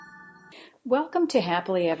Welcome to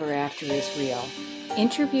Happily Ever After is Real.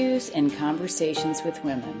 Interviews and conversations with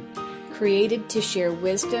women, created to share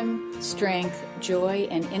wisdom, strength, joy,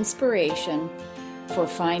 and inspiration for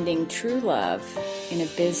finding true love in a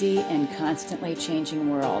busy and constantly changing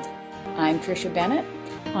world. I'm Tricia Bennett.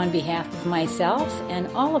 On behalf of myself and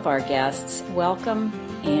all of our guests, welcome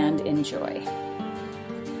and enjoy.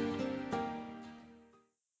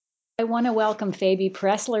 I want to welcome Phoebe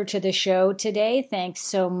Pressler to the show today. Thanks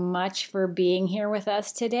so much for being here with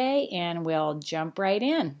us today, and we'll jump right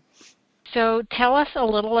in. So tell us a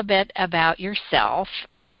little bit about yourself.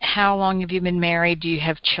 How long have you been married? Do you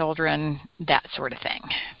have children? That sort of thing.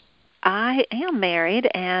 I am married,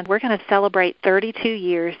 and we're going to celebrate 32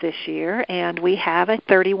 years this year, and we have a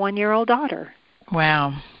 31-year-old daughter.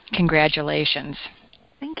 Wow. Congratulations.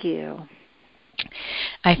 Thank you.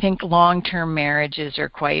 I think long-term marriages are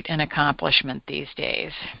quite an accomplishment these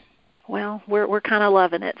days. Well, we're kind of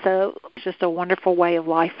loving it, so it's just a wonderful way of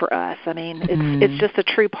life for us. I mean, it's just a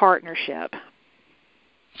true partnership.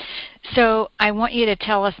 So I want you to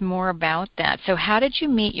tell us more about that. So how did you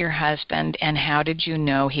meet your husband, and how did you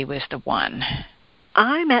know he was the one?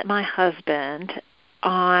 I met my husband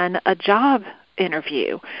on a job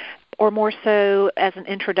interview, or more so as an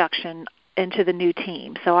introduction into the new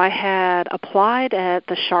team. So I had applied at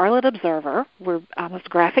the Charlotte Observer, where I was a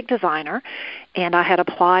graphic designer, and I had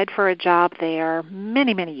applied for a job there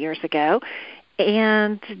many, many years ago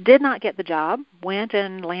and did not get the job, went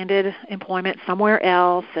and landed employment somewhere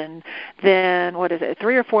else, and then,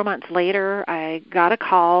 3 or 4 months later, I got a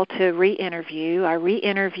call to re-interview. I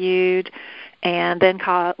re-interviewed and then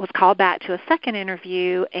was called back to a second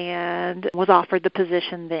interview and was offered the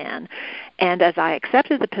position then. And as I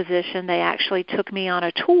accepted the position, they actually took me on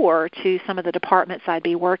a tour to some of the departments I'd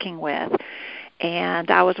be working with.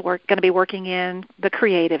 And I was going to be working in the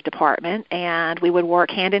creative department, and we would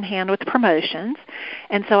work hand in hand with promotions.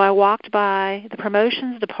 And so I walked by the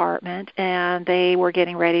promotions department, and they were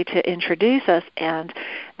getting ready to introduce us, and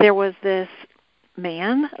there was this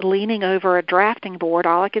man leaning over a drafting board.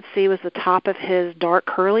 All I could see was the top of his dark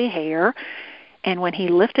curly hair, and when he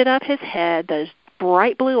lifted up his head, those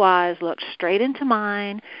bright blue eyes looked straight into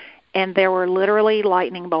mine, and there were literally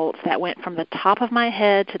lightning bolts that went from the top of my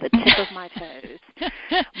head to the tip of my toes.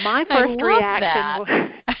 My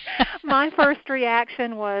first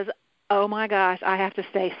reaction was, oh my gosh, I have to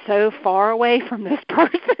stay so far away from this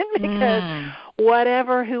person because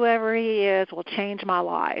whoever he is will change my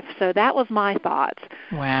life. So that was my thoughts.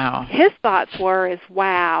 Wow. His thoughts were,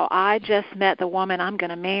 wow, I just met the woman I'm going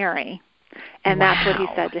to marry. And that's what he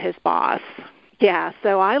said to his boss. Yeah,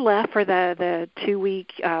 so I left for the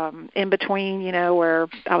 2-week in between, where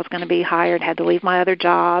I was going to be hired, had to leave my other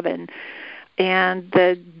job, and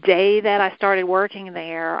the day that I started working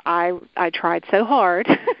there, I tried so hard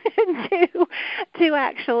to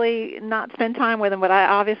actually not spend time with him, but I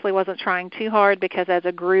obviously wasn't trying too hard because as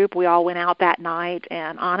a group we all went out that night,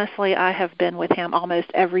 and honestly I have been with him almost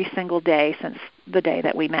every single day since the day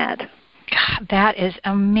that we met. God, that is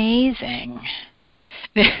amazing.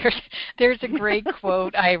 There's a great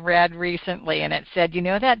quote I read recently, and it said, you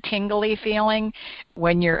know that tingly feeling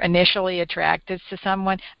when you're initially attracted to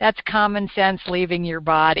someone? That's common sense leaving your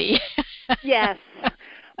body. Yes.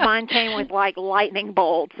 Mine came with like lightning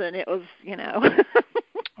bolts, and it was,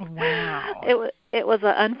 Wow. It was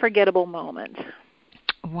an unforgettable moment.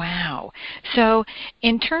 Wow. So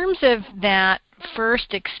in terms of that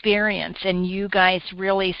first experience and you guys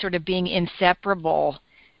really sort of being inseparable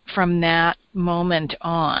from that moment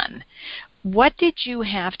on, what did you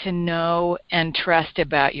have to know and trust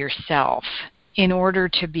about yourself in order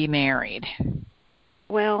to be married?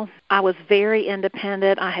 Well, I was very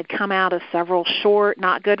independent. I had come out of several short,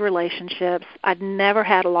 not good relationships. I'd never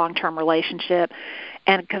had a long-term relationship.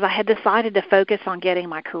 And because I had decided to focus on getting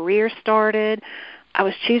my career started, I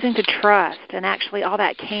was choosing to trust, and actually all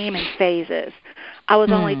that came in phases. I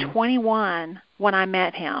was only 21 when I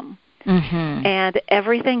met him. Mm-hmm. And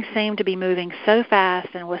everything seemed to be moving so fast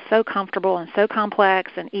and was so comfortable and so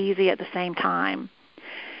complex and easy at the same time.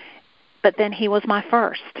 But then he was my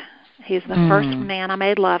first. He's the first man I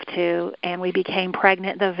made love to, and we became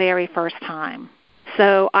pregnant the very first time.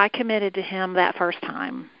 So I committed to him that first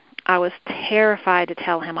time. I was terrified to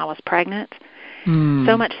tell him I was pregnant,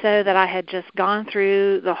 so much so that I had just gone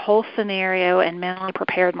through the whole scenario and mentally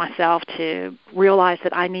prepared myself to realize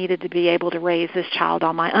that I needed to be able to raise this child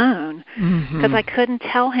on my own, because I couldn't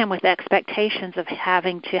tell him with expectations of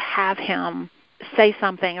having to have him say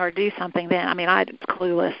something or do something then. I mean, I was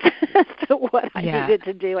clueless as to what I needed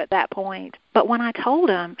to do at that point. But when I told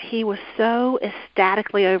him, he was so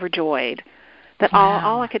ecstatically overjoyed That Wow.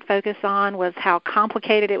 all I could focus on was how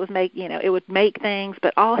complicated it was it would make things,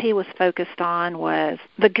 but all he was focused on was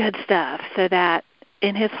the good stuff, so that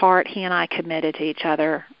in his heart he and I committed to each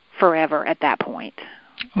other forever at that point.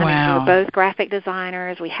 Wow. I mean, we were both graphic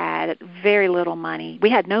designers. We had very little money. We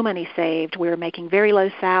had no money saved. We were making very low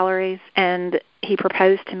salaries, and he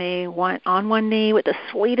proposed to me on one knee with the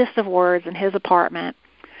sweetest of words in his apartment.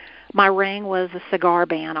 My ring was a cigar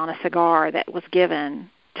band on a cigar that was given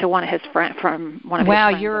to one of his friends from one of his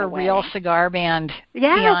friends. Wow, you're a real cigar band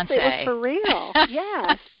yes, fiance. It was for real.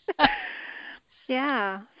 Yes.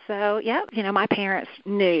 Yeah. So, my parents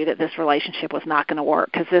knew that this relationship was not going to work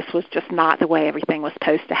because this was just not the way everything was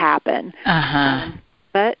supposed to happen.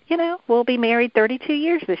 But, we'll be married 32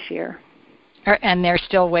 years this year. And they're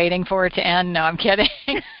still waiting for it to end? No, I'm kidding.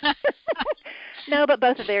 No, but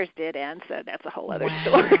both of theirs did end, so that's a whole other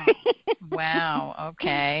story. Wow,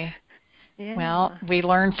 okay. Yeah. Well, we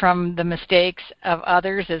learn from the mistakes of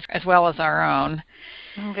others as well as our own.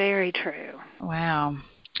 Very true. Wow.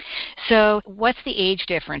 So what's the age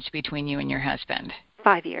difference between you and your husband?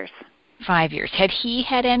 5 years. 5 years. Had he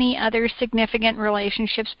had any other significant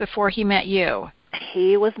relationships before he met you?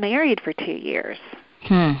 He was married for 2 years.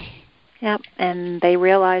 Yep, and they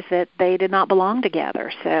realized that they did not belong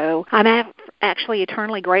together. So I'm actually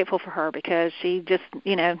eternally grateful for her because she just,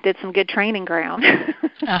 did some good training ground.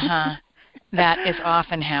 That is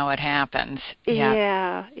often how it happens.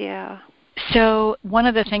 Yeah. So one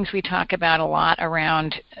of the things we talk about a lot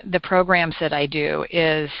around the programs that I do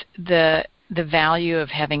is the value of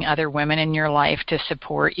having other women in your life to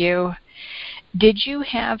support you. Did you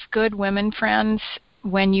have good women friends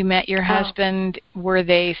when you met your husband? Were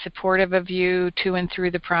they supportive of you to and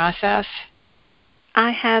through the process?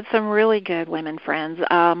 I had some really good women friends.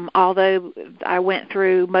 Although I went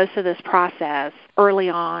through most of this process early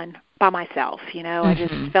on by myself, I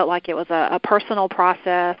just felt like it was a personal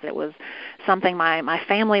process. It was something my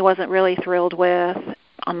family wasn't really thrilled with.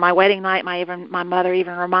 On my wedding night, my mother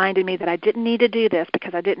even reminded me that I didn't need to do this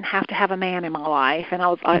because I didn't have to have a man in my life. And I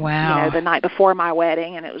was, the night before my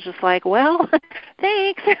wedding, and it was just like, well,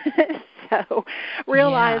 thanks. So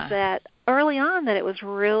realized that early on that it was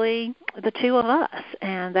really the two of us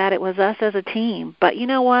and that it was us as a team. But you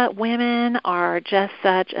know what? Women are just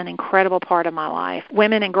such an incredible part of my life.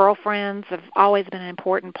 Women and girlfriends have always been an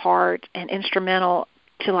important part and instrumental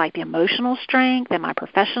to like the emotional strength and my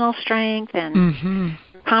professional strength, and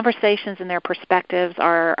conversations and their perspectives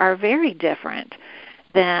are very different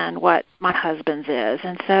than what my husband's is.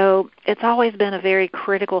 And so it's always been a very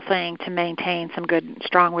critical thing to maintain some good,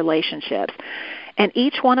 strong relationships. And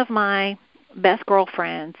each one of my best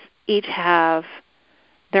girlfriends each have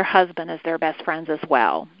their husband as their best friends as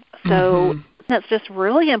well. So that's just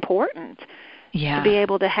really important to be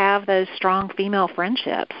able to have those strong female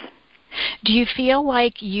friendships. Do you feel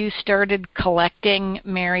like you started collecting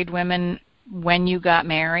married women when you got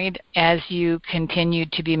married, as you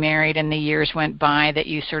continued to be married and the years went by, that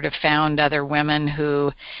you sort of found other women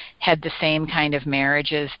who had the same kind of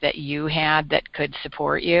marriages that you had that could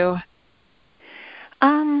support you?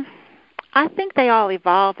 I think they all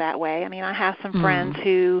evolve that way. I mean, I have some friends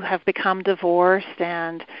who have become divorced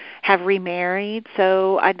and have remarried,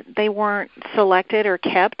 so they weren't selected or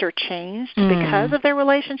kept or changed because of their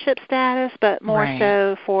relationship status, but more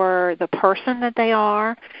so for the person that they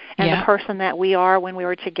are and the person that we are when we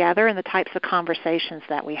were together and the types of conversations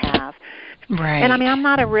that we have. Right. And I mean, I'm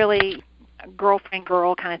not a really girlfriend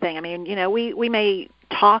girl kind of thing. I mean, we may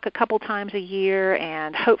talk a couple times a year,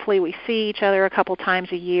 and hopefully we see each other a couple times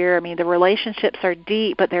a year. I mean, the relationships are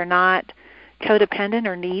deep, but they're not codependent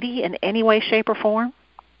or needy in any way, shape, or form.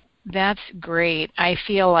 That's great. I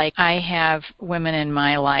feel like I have women in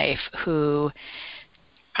my life who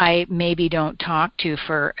I maybe don't talk to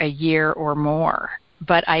for a year or more,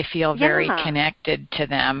 but I feel very connected to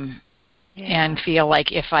them and feel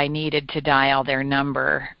like if I needed to dial their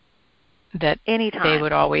number, that anytime they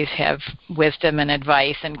would always have wisdom and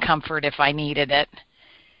advice and comfort if I needed it.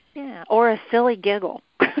 Yeah, or a silly giggle.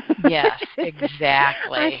 Yes,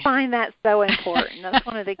 exactly. I find that so important. That's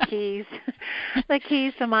one of the keys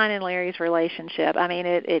to mine and Larry's relationship. I mean,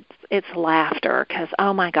 it's laughter because,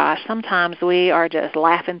 oh my gosh, sometimes we are just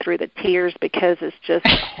laughing through the tears because it's just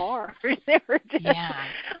hard.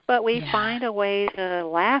 But we find a way to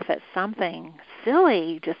laugh at something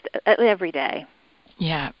silly just every day.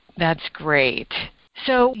 Yeah. That's great.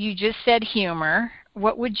 So you just said humor.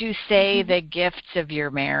 What would you say the gifts of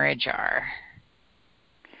your marriage are?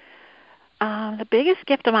 The biggest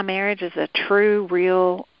gift of my marriage is a true,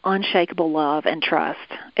 real, unshakable love and trust.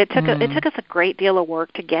 It took us a great deal of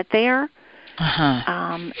work to get there,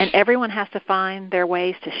 And everyone has to find their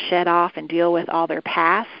ways to shed off and deal with all their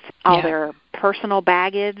past, all their personal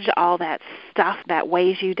baggage, all that stuff that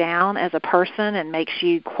weighs you down as a person and makes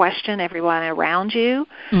you question everyone around you.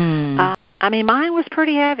 I mean, mine was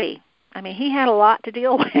pretty heavy. I mean, he had a lot to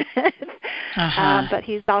deal with, but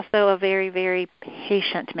he's also a very, very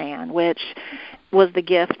patient man, which was the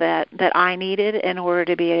gift that I needed in order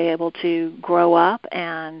to be able to grow up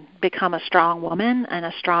and become a strong woman and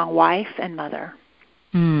a strong wife and mother.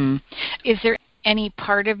 Is there any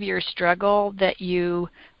part of your struggle that you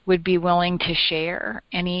would be willing to share?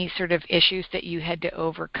 Any sort of issues that you had to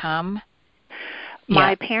overcome?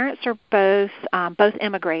 My parents are both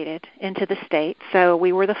immigrated into the States, so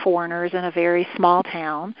we were the foreigners in a very small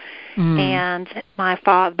town. And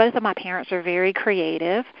both of my parents are very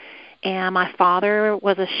creative, and my father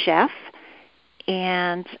was a chef,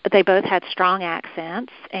 and they both had strong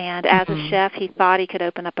accents. And as a chef, he thought he could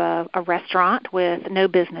open up a restaurant with no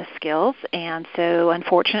business skills, and so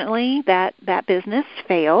unfortunately that business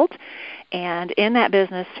failed. And in that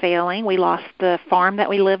business failing, we lost the farm that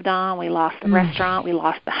we lived on, we lost the restaurant, we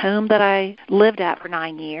lost the home that I lived at for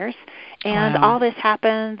 9 years. And all this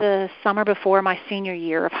happened the summer before my senior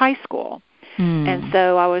year of high school. And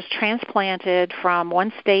so I was transplanted from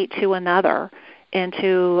one state to another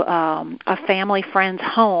into a family friend's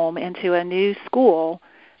home, into a new school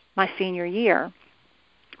my senior year.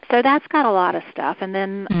 So that's got a lot of stuff. And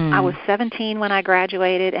then I was 17 when I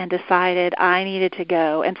graduated and decided I needed to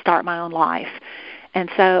go and start my own life. And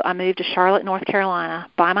so I moved to Charlotte, North Carolina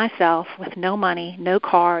by myself with no money, no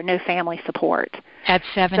car, no family support. At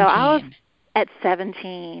 17? So I was at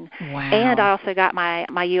 17. Wow. And I also got my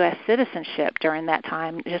U.S. citizenship during that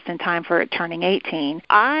time, just in time for it turning 18.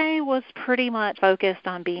 I was pretty much focused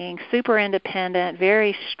on being super independent,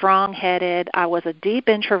 very strong-headed. I was a deep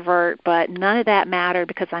introvert, but none of that mattered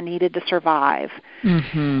because I needed to survive.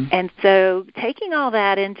 And so taking all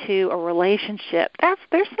that into a relationship,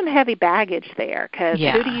 there's some heavy baggage there, because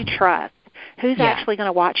who do you trust? Who's actually going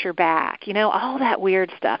to watch your back? You know, all that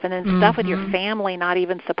weird stuff. And then stuff with your family not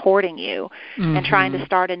even supporting you and trying to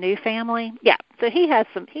start a new family. Yeah. So he had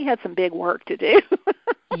some big work to do.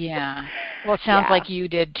 Well, it sounds like you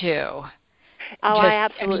did too. I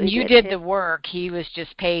absolutely you did the work. He was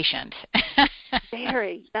just patient.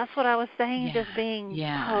 Very. That's what I was saying, just being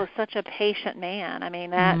such a patient man. I mean,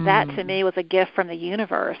 that to me was a gift from the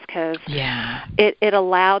universe, because it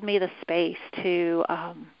allowed me the space to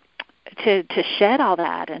shed all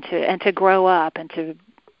that and to grow up and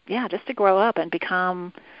just to grow up and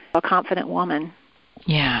become a confident woman.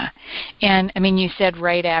 Yeah. And I mean, you said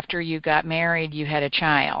right after you got married you had a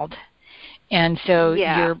child. And so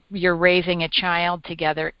you're raising a child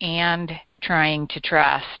together and trying to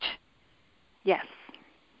trust. Yes.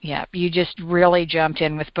 Yeah, you just really jumped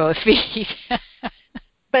in with both feet.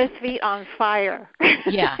 Both feet on fire.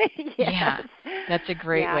 Yeah. That's a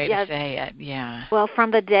great way to say it. Yeah. Well,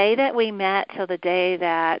 from the day that we met till the day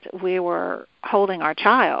that we were holding our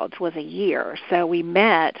child was a year. So we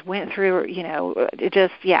met, went through,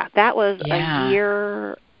 that was a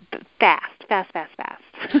year fast.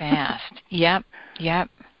 Yep.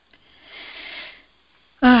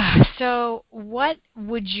 So what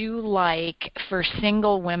would you like for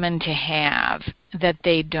single women to have that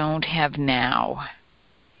they don't have now?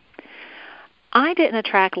 I didn't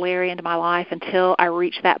attract Larry into my life until I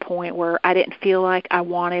reached that point where I didn't feel like I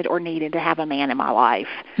wanted or needed to have a man in my life.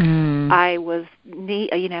 I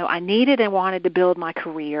needed and wanted to build my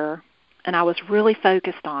career, and I was really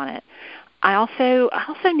focused on it. I also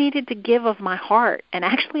needed to give of my heart, and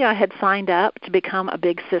actually I had signed up to become a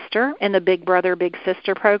big sister in the Big Brother, Big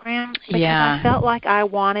Sister program, because I felt like I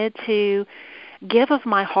wanted to give of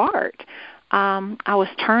my heart. I was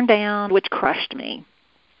turned down, which crushed me.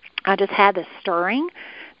 I just had this stirring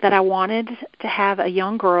that I wanted to have a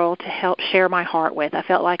young girl to help share my heart with. I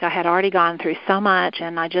felt like I had already gone through so much,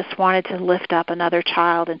 and I just wanted to lift up another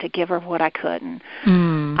child and to give her what I could. And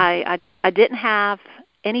I didn't have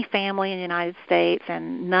any family in the United States,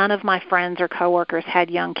 and none of my friends or coworkers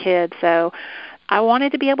had young kids, so I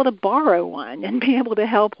wanted to be able to borrow one and be able to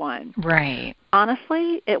help one. Right.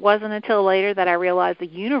 Honestly, it wasn't until later that I realized the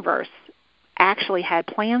universe actually had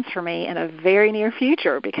plans for me in a very near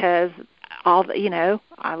future, because I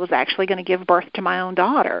was actually going to give birth to my own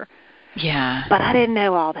daughter. Yeah. But I didn't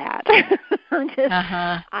know all that.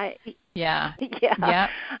 I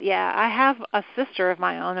have a sister of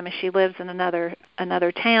my own. I mean, she lives in another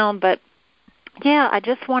town, but I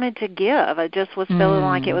just wanted to give. I just was feeling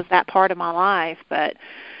like it was that part of my life, but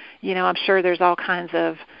I'm sure there's all kinds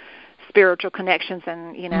of spiritual connections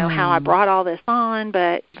and, how I brought all this on.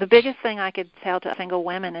 But the biggest thing I could tell to single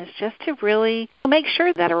women is just to really make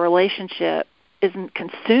sure that a relationship isn't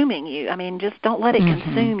consuming you. I mean, just don't let it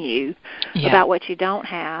consume you about what you don't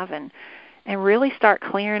have, and really start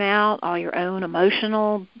clearing out all your own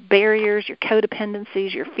emotional barriers, your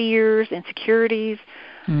codependencies, your fears, insecurities,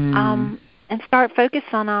 and start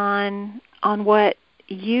focusing on what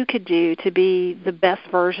you could do to be the best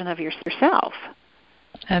version of yourself.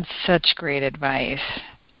 That's such great advice.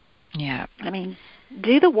 Yeah. I mean,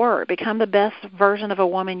 do the work. Become the best version of a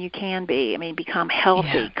woman you can be. I mean, become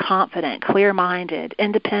healthy, confident, clear-minded,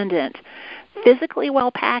 independent, physically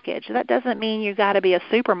well packaged. That doesn't mean you got to be a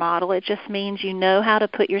supermodel. It just means you know how to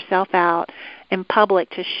put yourself out in public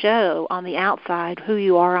to show on the outside who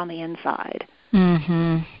you are on the inside.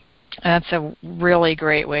 That's a really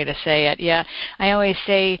great way to say it. Yeah, I always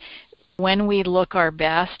say when we look our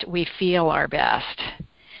best, we feel our best.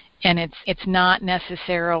 And it's not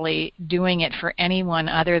necessarily doing it for anyone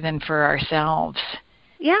other than for ourselves.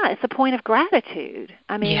 Yeah, it's a point of gratitude.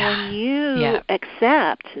 I mean, when you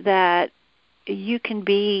accept that you can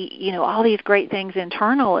be, all these great things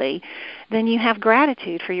internally, then you have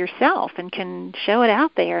gratitude for yourself and can show it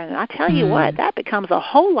out there. And I tell you what, that becomes a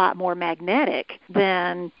whole lot more magnetic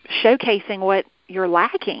than showcasing what you're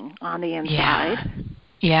lacking on the inside.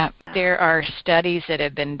 Yeah, there are studies that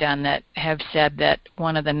have been done that have said that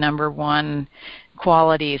one of the number one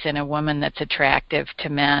qualities in a woman that's attractive to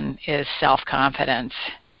men is self-confidence.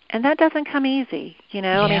 And that doesn't come easy, I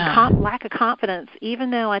mean, lack of confidence,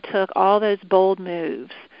 even though I took all those bold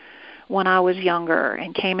moves when I was younger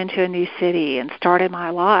and came into a new city and started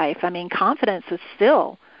my life, I mean, confidence is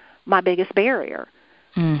still my biggest barrier.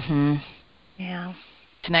 Yeah.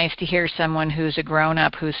 It's nice to hear someone who's a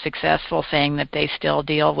grown-up who's successful saying that they still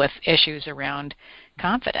deal with issues around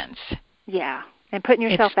confidence. Yeah, and putting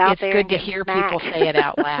yourself out there. It's good to hear people say it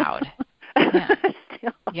out loud.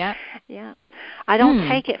 Yeah. Yeah. I don't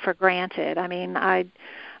take it for granted. I mean, I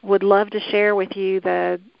would love to share with you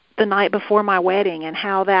the night before my wedding and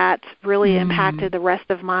how that really impacted the rest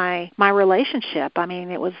of my relationship. I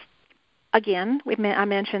mean, it was, again, I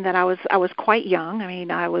mentioned that I was quite young. I mean,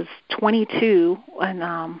 I was 22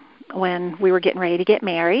 when we were getting ready to get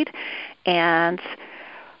married, and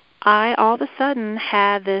I all of a sudden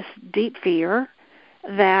had this deep fear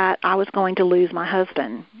that I was going to lose my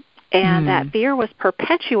husband. And that fear was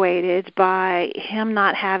perpetuated by him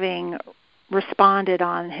not having responded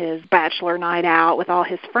on his bachelor night out with all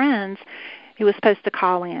his friends. He was supposed to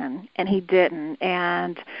call in, and he didn't.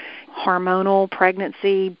 And hormonal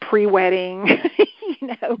pregnancy, pre-wedding,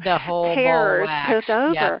 the whole terrors took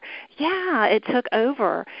over. Yep. Yeah, it took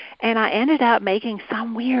over. And I ended up making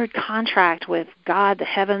some weird contract with God, the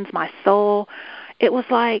heavens, my soul. It was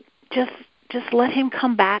like, just let him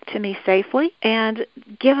come back to me safely and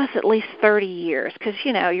give us at least 30 years. Because,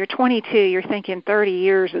 you're 22, you're thinking 30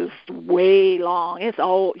 years is way long. It's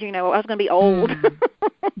old. I was going to be old.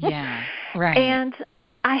 Yeah, right. And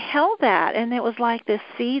I held that, and it was like this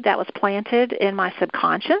seed that was planted in my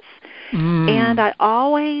subconscious. And I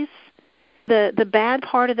always, the bad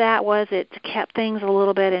part of that was it kept things a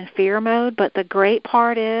little bit in fear mode, but the great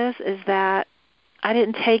part is that I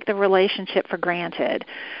didn't take the relationship for granted.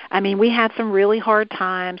 I mean, we had some really hard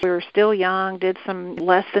times. We were still young, did some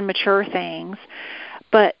less than mature things,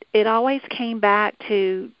 but it always came back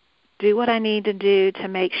to do what I need to do to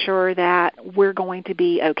make sure that we're going to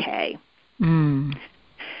be okay. And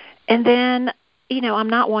then, I'm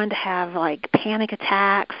not one to have like panic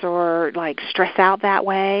attacks or like stress out that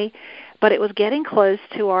way, but it was getting close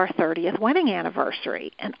to our 30th wedding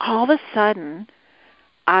anniversary, and all of a sudden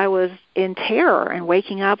I was in terror and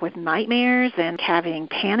waking up with nightmares and having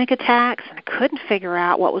panic attacks, and I couldn't figure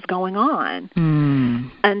out what was going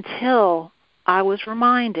on until I was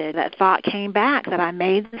reminded, that thought came back, that I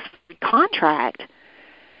made this contract,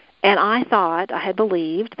 and I had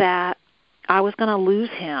believed that I was going to lose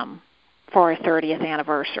him for our 30th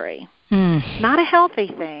anniversary. Not a healthy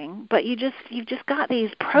thing, but you've just got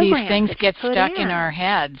these programs. These things get stuck in our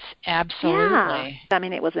heads. Absolutely. Yeah. I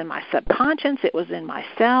mean, it was in my subconscious, it was in my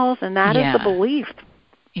cells, and that is the belief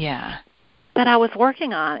that I was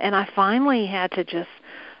working on. And I finally had to just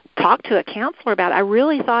talk to a counselor about it. I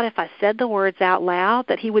really thought if I said the words out loud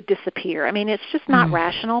that he would disappear. I mean, it's just not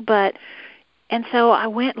rational, and so I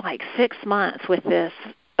went like 6 months with this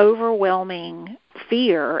overwhelming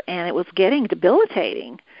fear, and it was getting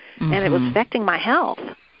debilitating. And it was affecting my health.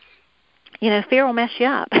 Fear will mess you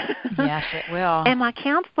up. Yes, it will. And my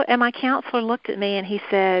counselor looked at me and he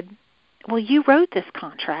said, "Well, you wrote this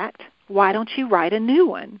contract. Why don't you write a new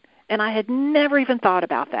one?" And I had never even thought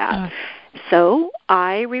about that. Oh. So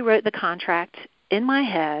I rewrote the contract in my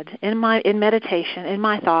head, in meditation, in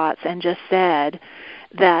my thoughts, and just said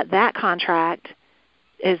that contract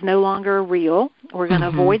is no longer real. We're going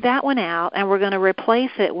to void that one out, and we're going to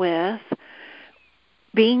replace it with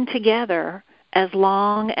being together as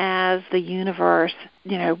long as the universe,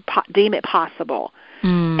 deem it possible.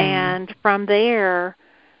 And from there,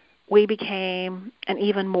 we became an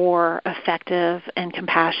even more effective and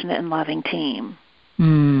compassionate and loving team.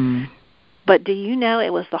 But do you know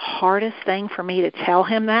it was the hardest thing for me to tell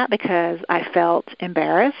him that, because I felt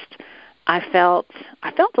embarrassed. I felt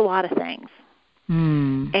a lot of things.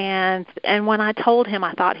 And when I told him,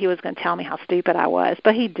 I thought he was going to tell me how stupid I was,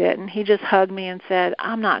 but he didn't. He just hugged me and said,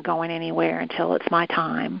 I'm not going anywhere until it's my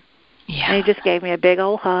time. Yeah. And he just gave me a big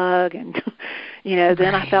old hug, and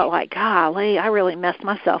then I felt like, golly, I really messed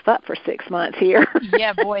myself up for 6 months here.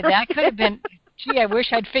 Yeah, boy, that could have been, gee, I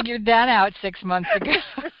wish I'd figured that out 6 months ago.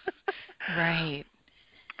 Right.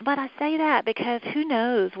 But I say that because who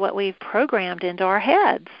knows what we've programmed into our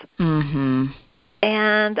heads.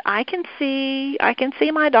 And I can see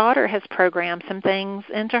my daughter has programmed some things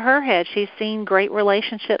into her head. She's seen great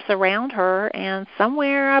relationships around her, and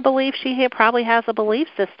somewhere I believe she probably has a belief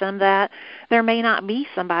system that there may not be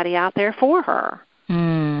somebody out there for her.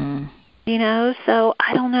 So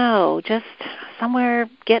I don't know. Just somewhere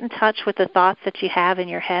get in touch with the thoughts that you have in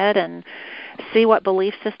your head and see what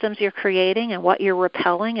belief systems you're creating and what you're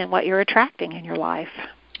repelling and what you're attracting in your life.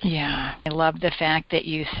 Yeah. I love the fact that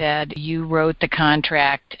you said you wrote the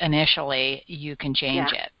contract initially, you can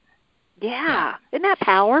change it. Yeah. Isn't that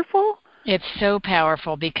powerful? It's so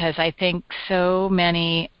powerful, because I think so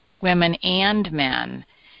many women and men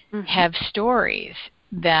have stories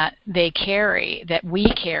that they carry, that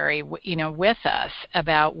we carry, with us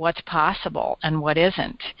about what's possible and what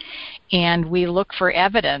isn't. And we look for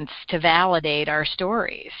evidence to validate our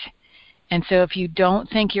stories. And so if you don't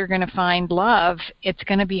think you're going to find love, it's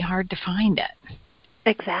going to be hard to find it.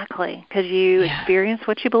 Exactly, because you experience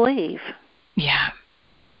what you believe. Yeah,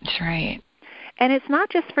 that's right. And it's not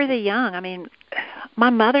just for the young. I mean, my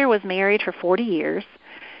mother was married for 40 years.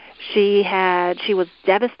 She was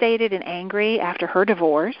devastated and angry after her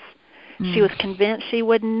divorce. She was convinced she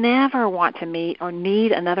would never want to meet or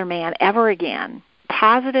need another man ever again.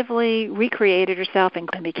 Positively recreated herself and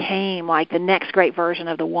became like the next great version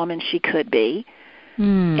of the woman she could be.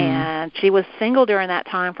 And she was single during that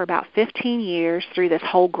time for about 15 years through this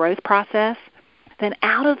whole growth process. Then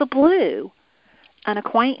out of the blue, an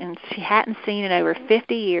acquaintance she hadn't seen in over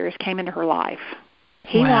 50 years came into her life.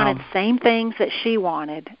 He wanted the same things that she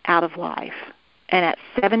wanted out of life. And at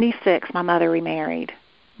 76, my mother remarried.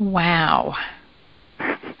 Wow.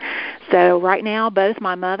 So right now, both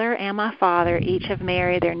my mother and my father each have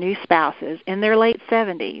married their new spouses in their late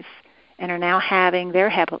 70s and are now having their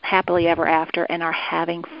happily ever after and are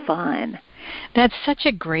having fun. That's such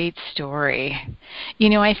a great story.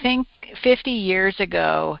 I think 50 years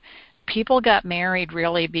ago, people got married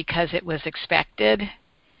really because it was expected.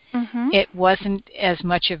 It wasn't as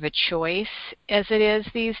much of a choice as it is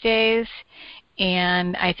these days.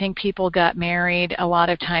 And I think people got married a lot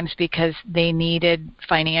of times because they needed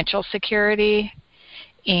financial security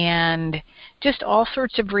and just all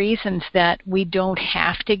sorts of reasons that we don't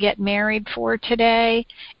have to get married for today.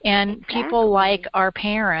 And people like our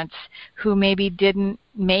parents who maybe didn't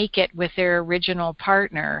make it with their original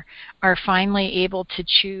partner are finally able to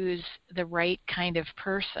choose the right kind of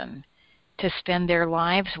person to spend their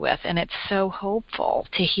lives with. And it's so hopeful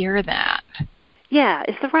to hear that. Yeah,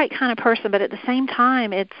 it's the right kind of person, but at the same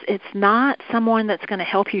time, it's not someone that's going to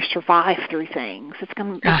help you survive through things. It's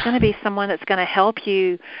going to be someone that's going to help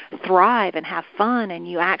you thrive and have fun, and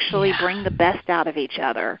you actually bring the best out of each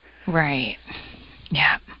other. Right.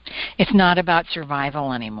 Yeah. It's not about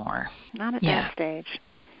survival anymore. Not at that stage.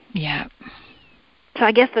 Yeah. So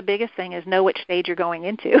I guess the biggest thing is know which stage you're going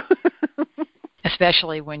into.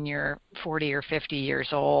 Especially when you're 40 or 50 years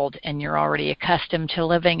old and you're already accustomed to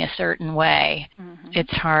living a certain way.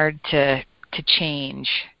 It's hard to change.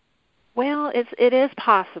 Well, it is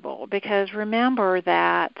possible, because remember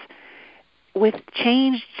that with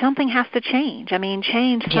change, something has to change. I mean,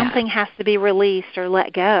 something has to be released or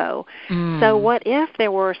let go. So what if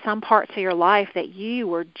there were some parts of your life that you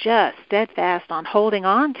were just steadfast on holding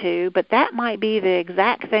on to, but that might be the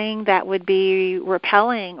exact thing that would be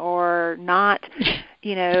repelling or not,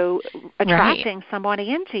 attracting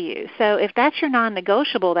somebody into you. So if that's your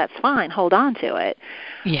non-negotiable, that's fine. Hold on to it.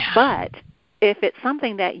 Yeah. But if it's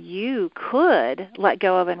something that you could let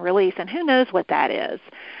go of and release, and who knows what that is,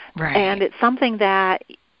 right. And it's something that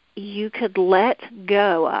you could let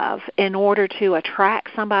go of in order to attract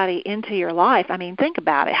somebody into your life. I mean, think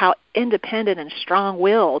about it, how independent and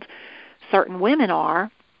strong-willed certain women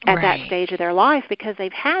are at that stage of their life because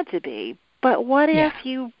they've had to be. But what if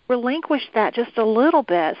you relinquish that just a little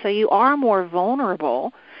bit so you are more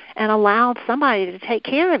vulnerable and allowed somebody to take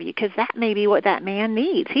care of you? Because that may be what that man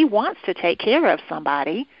needs. He wants to take care of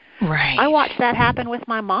somebody. Right. I watched that happen with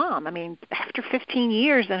my mom. I mean, after 15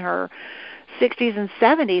 years in her 60s and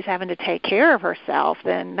 70s having to take care of herself,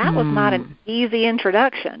 then that was not an easy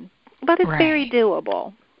introduction. But it's very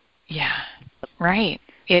doable. Yeah, right.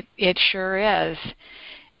 It sure is.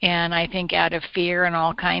 And I think out of fear and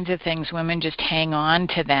all kinds of things, women just hang on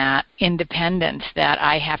to that independence, that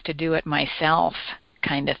I have to do it myself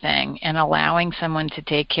kind of thing. And allowing someone to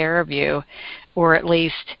take care of you, or at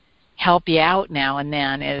least help you out now and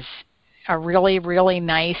then, is a really, really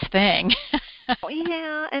nice thing.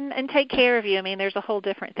 Yeah, and take care of you. I mean, there's a whole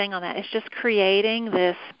different thing on that. It's just creating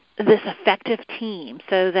this effective team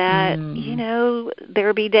so that, you know,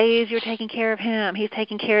 there'll be days you're taking care of him, he's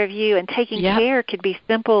taking care of you, and taking care could be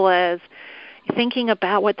simple as thinking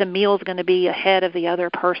about what the meal's going to be ahead of the other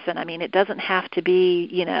person. I mean, it doesn't have to be,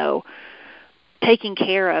 you know, taken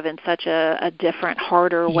care of in such a different,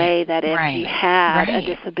 harder way that if you had a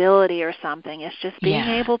disability or something. It's just being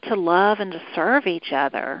able to love and to serve each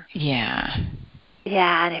other. Yeah.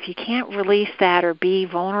 Yeah, and if you can't release that or be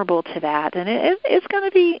vulnerable to that, then it's going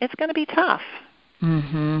to be tough.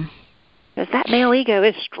 Mhm. Because that male ego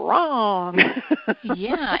is strong.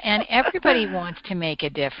 Yeah, and everybody wants to make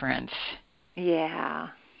a difference. Yeah.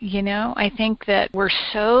 You know, I think that we're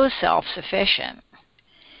so self-sufficient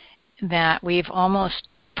that we've almost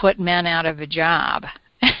put men out of a job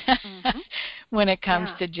when it comes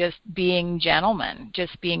to just being gentlemen,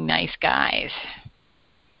 just being nice guys.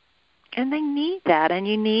 And they need that, and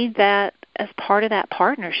you need that as part of that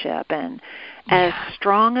partnership. And as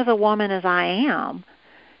strong as a woman as I am,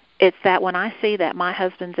 it's that when I see that my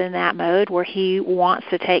husband's in that mode where he wants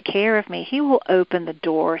to take care of me, he will open the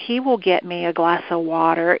door. He will get me a glass of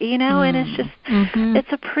water, you know, and it's just,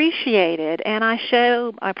 it's appreciated. And I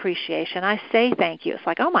show appreciation. I say thank you. It's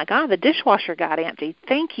like, oh, my God, the dishwasher got empty.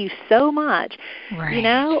 Thank you so much. Right. You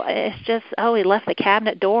know, it's just, oh, he left the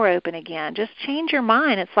cabinet door open again. Just change your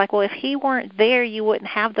mind. It's like, well, if he weren't there, you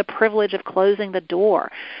wouldn't have the privilege of closing the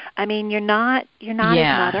door. I mean, you're not his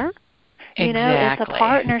mother. You know, it's a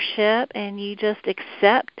partnership, and you just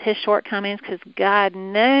accept his shortcomings because God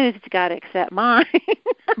knows he's got to accept mine.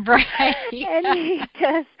 Right. And he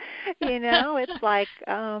just, you know, it's like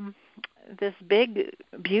this big,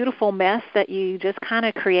 beautiful mess that you just kind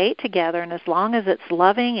of create together. And as long as it's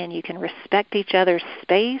loving and you can respect each other's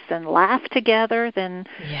space and laugh together, then,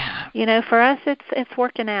 you know, for us it's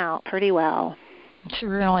working out pretty well. It's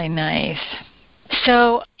really nice.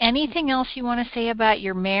 So anything else you want to say about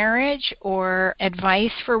your marriage or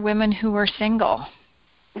advice for women who are single?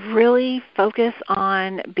 Really focus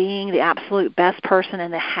on being the absolute best person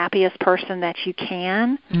and the happiest person that you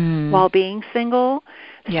can while being single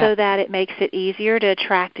so that it makes it easier to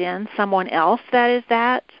attract in someone else that is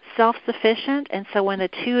that self-sufficient. And so when the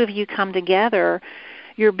two of you come together,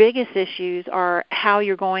 your biggest issues are how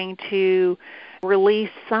you're going to release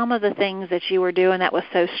some of the things that you were doing that was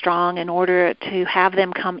so strong in order to have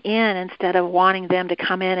them come in instead of wanting them to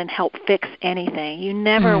come in and help fix anything. You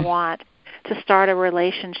never want to start a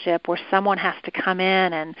relationship where someone has to come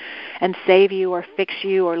in and save you or fix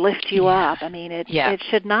you or lift you up. I mean, it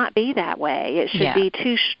should not be that way. It should be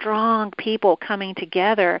two strong people coming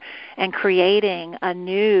together and creating a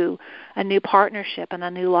new partnership and a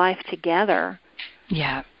new life together.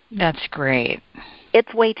 Yeah, that's great.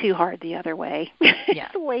 It's way too hard the other way.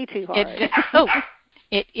 It's way too hard.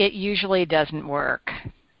 It usually doesn't work.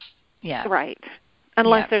 Yeah. Right.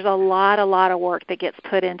 Unless there's a lot of work that gets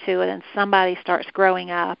put into it and somebody starts growing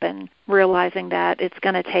up and realizing that it's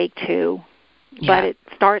going to take two. But it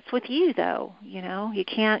starts with you, though. You know, you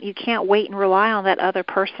can't wait and rely on that other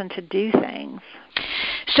person to do things.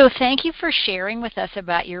 So thank you for sharing with us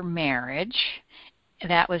about your marriage.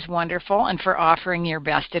 That was wonderful, and for offering your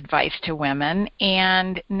best advice to women.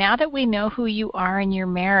 And now that we know who you are in your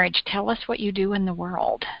marriage, tell us what you do in the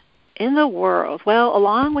world. In the world, well,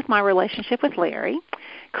 along with my relationship with Larry,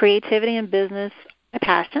 creativity and business, my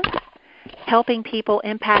passion, helping people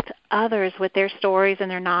impact others with their stories and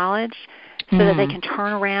their knowledge so that they can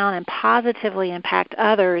turn around and positively impact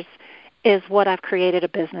others is what I've created a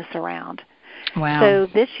business around. Wow. So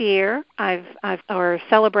this year, we're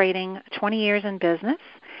celebrating 20 years in business,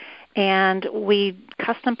 and we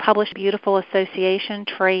custom publish beautiful association,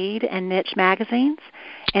 trade, and niche magazines.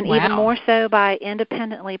 and Wow. even more so by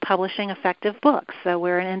independently publishing effective books. So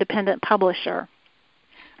we're an independent publisher.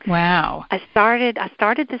 Wow. I started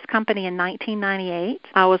this company in 1998.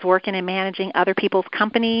 I was working and managing other people's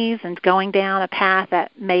companies and going down a path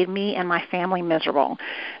that made me and my family miserable.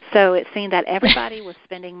 So it seemed that everybody was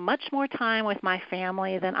spending much more time with my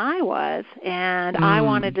family than I was, and I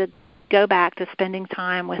wanted to go back to spending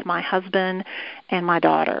time with my husband and my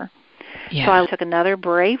daughter. Yeah. So I took another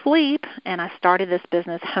brave leap, and I started this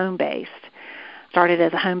business home-based. Started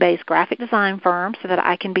as a home-based graphic design firm so that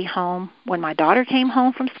I can be home when my daughter came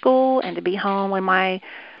home from school and to be home when my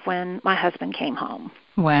husband came home.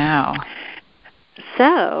 Wow.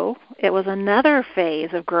 So it was another phase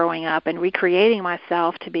of growing up and recreating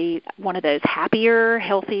myself to be one of those happier,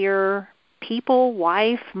 healthier people,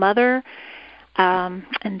 wife, mother. And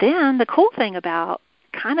then the cool thing about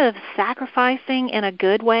kind of sacrificing in a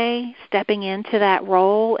good way, stepping into that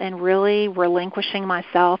role and really relinquishing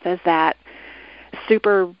myself as that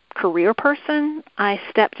super career person, I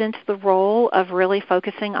stepped into the role of really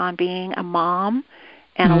focusing on being a mom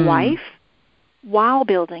and a wife while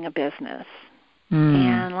building a business.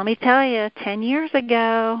 And let me tell you, 10 years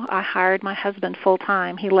ago, I hired my husband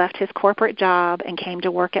full-time. He left his corporate job and came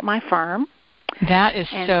to work at my firm. That is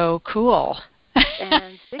so cool.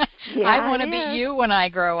 And I want to be you when I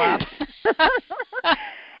grow up.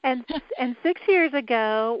 And 6 years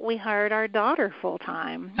ago, we hired our daughter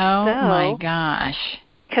full-time. Oh, my gosh.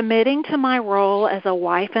 Committing to my role as a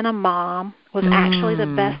wife and a mom was actually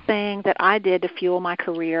the best thing that I did to fuel my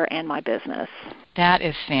career and my business. That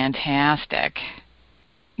is fantastic.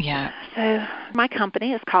 Yeah. So my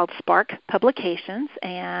company is called Spark Publications,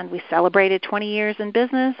 and we celebrated 20 years in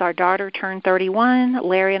business. Our daughter turned 31.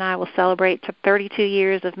 Larry and I will celebrate 32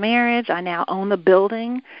 years of marriage. I now own the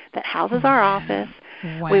building that houses our office.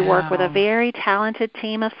 Wow. We work with a very talented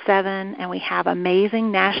team of 7, and we have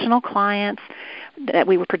amazing national clients that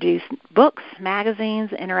we produce books, magazines,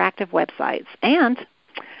 interactive websites. And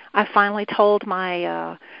I finally told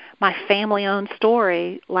my family-owned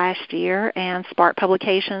story last year, and Spark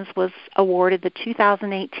Publications was awarded the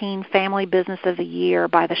 2018 Family Business of the Year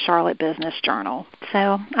by the Charlotte Business Journal.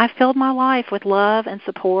 So I filled my life with love and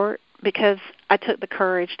support because I took the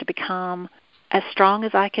courage to become as strong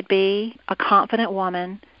as I could be, a confident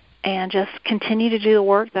woman, and just continue to do the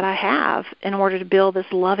work that I have in order to build this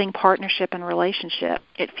loving partnership and relationship.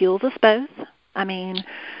 It fuels us both. I mean,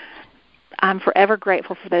 I'm forever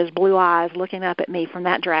grateful for those blue eyes looking up at me from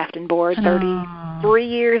that drafting board 33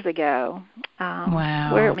 years ago.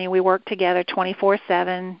 Wow. We work together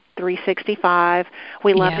 24/7, 365.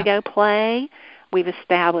 We love to go play. We've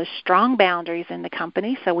established strong boundaries in the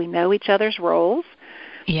company, so we know each other's roles.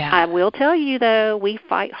 Yeah. I will tell you, though, we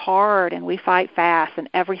fight hard and we fight fast, and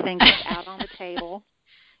everything gets out on the table.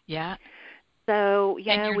 Yeah. So,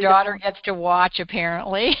 and your daughter gets to watch,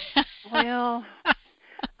 apparently. Well,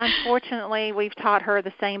 unfortunately, we've taught her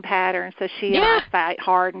the same pattern, so she and I fight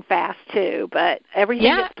hard and fast, too. But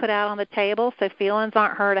everything gets put out on the table, so feelings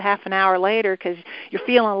aren't hurt a half an hour later because you're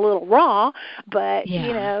feeling a little raw. But,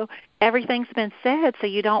 you know, everything's been said, so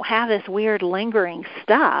you don't have this weird lingering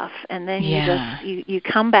stuff. And then you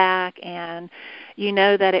come back and you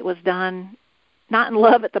know that it was done not in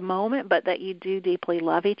love at the moment, but that you do deeply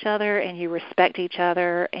love each other and you respect each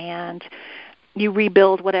other and you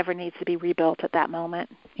rebuild whatever needs to be rebuilt at that moment.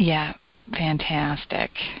 Yeah,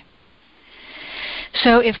 fantastic.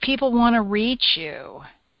 So if people want to reach you,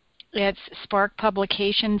 it's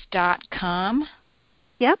sparkpublications.com.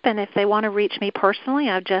 Yep, and if they want to reach me personally,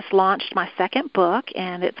 I've just launched my second book,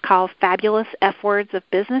 and it's called Fabulous F-Words of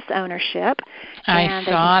Business Ownership. I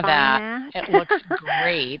saw that. It looks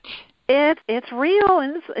great. It's real,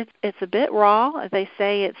 and it's a bit raw. They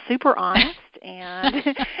say it's super honest. And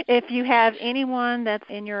if you have anyone that's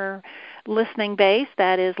in your listening base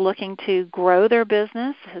that is looking to grow their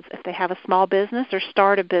business, if they have a small business or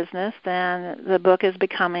start a business, then the book is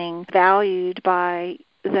becoming valued by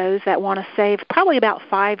those that want to save probably about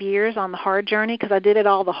 5 years on the hard journey because I did it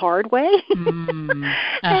all the hard way. And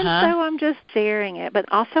so I'm just sharing it. But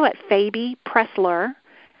also at Fabi Pressler,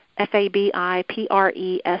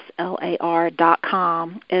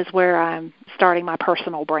 FABIPRESLAR.com is where I'm starting my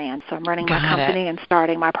personal brand. So I'm running my company and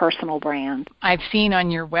starting my personal brand. I've seen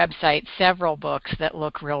on your website several books that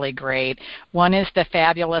look really great. One is the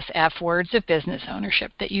Fabulous F-Words of Business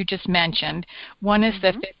Ownership that you just mentioned. One is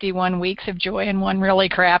the 51 Weeks of Joy and one really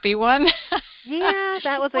crappy one. Yeah,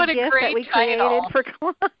 that was a What a gift that great we created title. for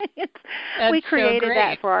clients. That's We so created that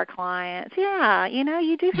great. for our clients. Yeah,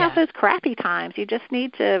 you do have Yeah. those crappy times. You just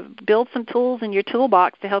need to build some tools in your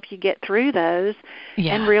toolbox to help you get through those and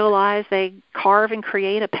Yeah. realize they carve and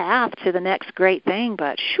create a path to the next great thing.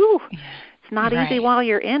 But shoo, Yeah. it's not easy Right. while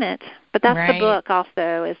you're in it. But that's the Right. book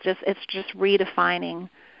also. It's just redefining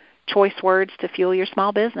choice words to fuel your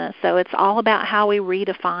small business. So it's all about how we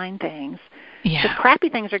redefine things. Because Yeah. crappy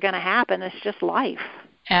things are going to happen. It's just life.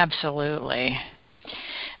 Absolutely.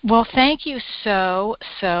 Well, thank you so,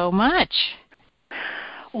 so much.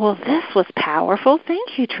 Well, this was powerful.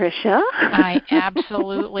 Thank you, Tricia. I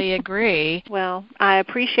absolutely agree. Well, I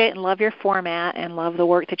appreciate and love your format and love the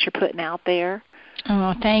work that you're putting out there.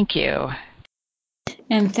 Oh, thank you.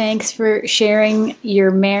 And thanks for sharing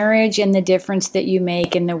your marriage and the difference that you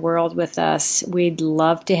make in the world with us. We'd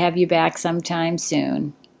love to have you back sometime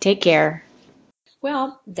soon. Take care.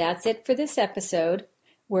 Well, that's it for this episode.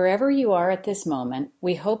 Wherever you are at this moment,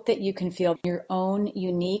 we hope that you can feel your own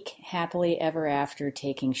unique happily ever after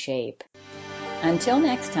taking shape. Until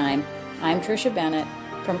next time, I'm Tricia Bennett.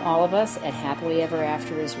 From all of us at Happily Ever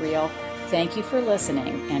After is Real, thank you for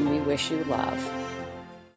listening, and we wish you love.